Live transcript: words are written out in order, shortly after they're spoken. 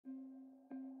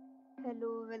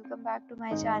Hello, welcome back to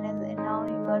my channel, and now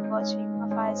you are watching a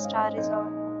 5-star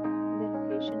resort. The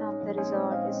location of the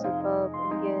resort is superb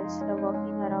and guests love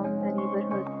walking around the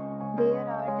neighborhood. There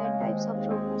are 10 types of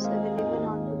rooms available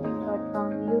on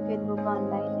booking.com. You can book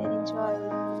online and enjoy it.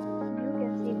 You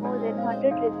can see more than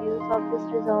 100 reviews of this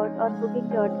resort on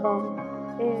booking.com.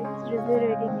 Its review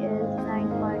rating is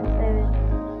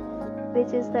 9.7,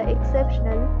 which is the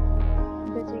exceptional.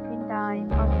 The check-in time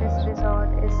of this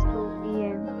resort is 2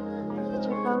 p.m.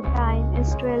 Checkout time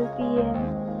is 12 p.m.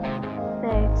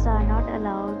 Pets are not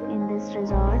allowed in this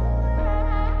resort.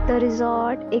 The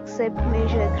resort accepts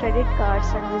major credit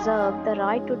cards and reserves the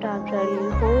right to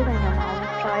temporarily hold an amount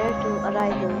prior to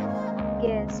arrival.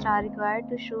 Guests are required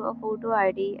to show a photo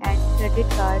ID and credit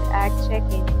card at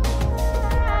check-in. If you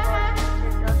have already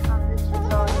checked out from this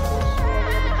resort, please share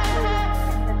your experience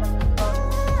in the comment box.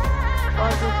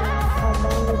 For details or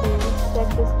more reviews, check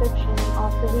description of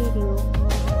the video.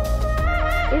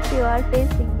 If you are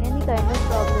facing any kind of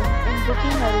problem in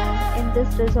booking a room in this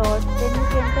resort, then you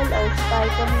can tell us by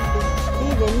commenting. We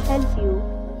will help you.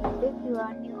 If you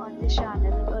are new on this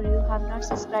channel or you have not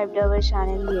subscribed our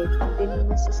channel yet, then you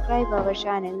must subscribe our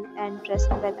channel and press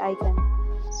the bell icon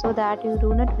so that you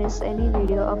do not miss any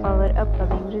video of our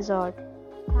upcoming resort.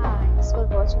 Thanks for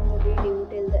watching the video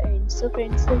till the end. So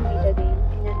friends, will meet again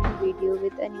in a new video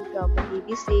with a new property.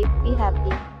 Be safe, be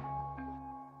happy.